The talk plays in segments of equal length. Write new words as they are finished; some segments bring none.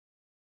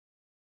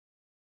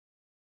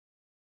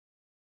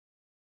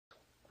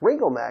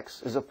Ringo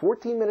Max is a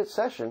 14-minute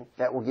session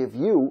that will give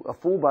you a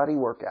full body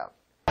workout.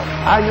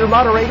 I'm your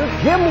moderator,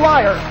 Jim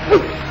Lyer.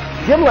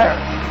 Jim Lyer.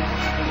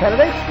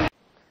 Candidates?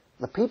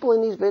 The people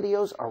in these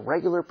videos are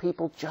regular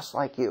people just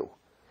like you.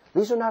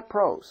 These are not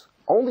pros.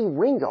 Only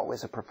Ringo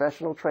is a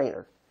professional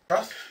trainer.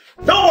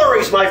 No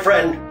worries, my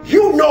friend.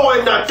 You know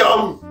I'm not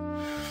dumb.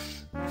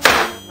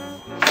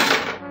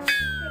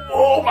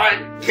 Oh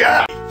my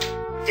God.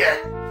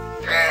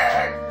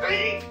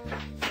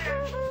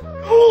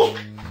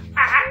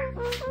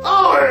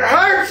 Oh, it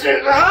hurts.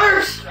 It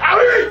hurts.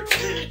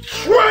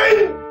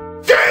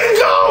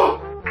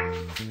 Fandango.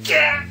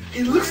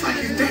 He looks like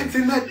he's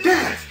dancing that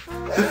dance.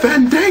 The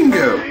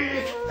Fandango.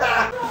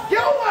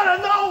 You want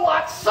to know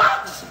what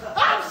sucks?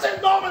 I'm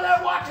sitting over there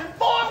watching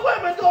 4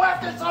 women go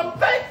after some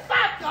big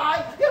fat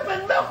guy. You've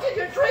been milking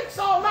your drinks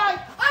all night.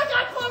 I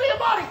got plenty of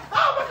money.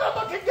 I'm a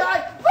good-looking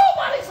guy.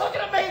 Nobody's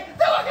looking at me.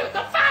 They're looking at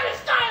the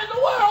fattest guy in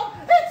the world.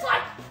 It's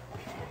like,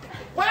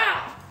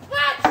 wow,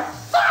 that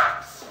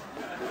sucks.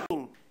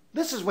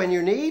 This is when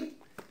you need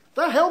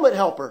the helmet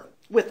helper.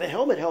 With the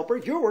helmet helper,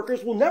 your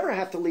workers will never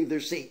have to leave their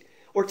seat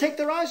or take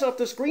their eyes off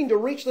the screen to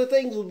reach the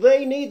things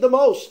they need the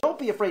most. Don't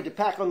be afraid to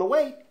pack on the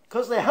weight,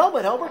 because the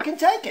helmet helper can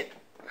take it.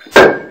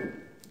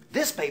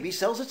 This baby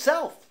sells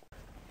itself.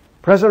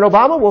 President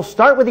Obama will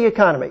start with the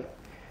economy.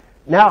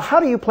 Now, how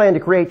do you plan to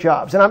create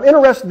jobs? And I'm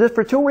interested in this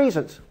for 2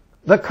 reasons.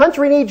 The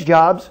country needs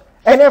jobs,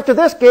 and after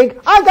this gig,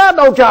 I got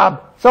no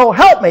job, so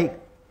help me.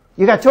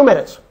 You got 2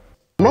 minutes.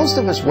 Most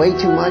of us weigh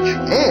too much,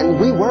 and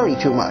we worry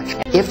too much.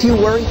 If you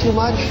worry too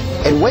much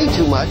and weigh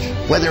too much,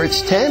 whether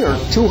it's 10 or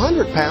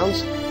 200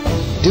 pounds,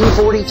 do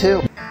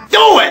 42.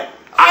 Do it!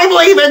 I'm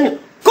leaving.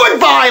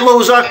 Goodbye,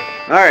 loser.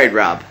 All right,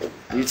 Rob.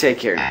 You take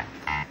care now.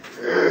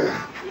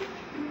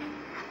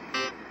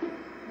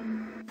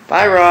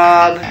 Bye,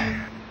 Rob.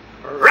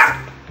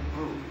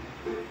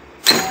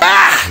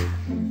 Ah!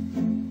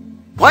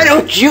 Why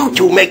don't you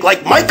two make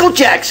like Michael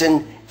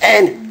Jackson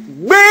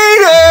and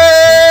beat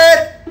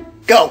it?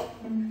 Go.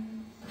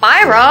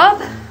 Bye,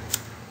 Rob.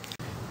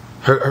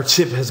 Her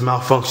chip has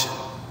malfunctioned.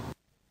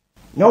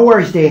 No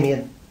worries,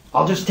 Damien.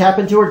 I'll just tap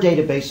into her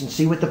database and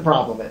see what the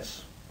problem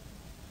is.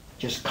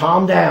 Just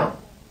calm down.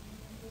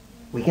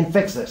 We can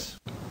fix this.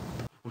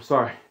 I'm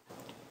sorry.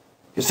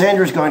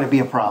 Cassandra's going to be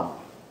a problem.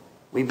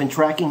 We've been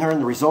tracking her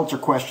and the results are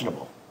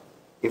questionable.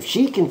 If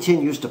she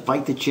continues to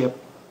fight the chip,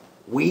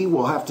 we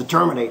will have to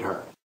terminate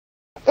her.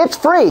 It's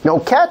free. No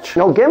catch,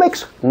 no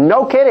gimmicks,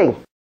 no kidding.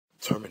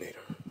 Terminator.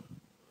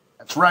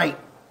 That's right.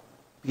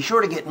 Be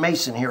sure to get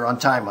Mason here on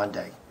time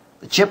Monday.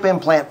 The chip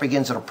implant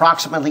begins at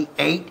approximately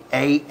 8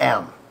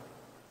 a.m.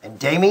 And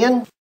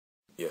Damien?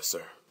 Yes,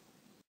 sir.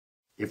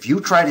 If you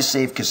try to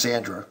save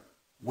Cassandra,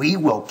 we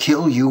will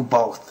kill you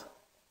both.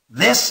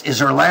 This is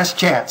her last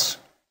chance.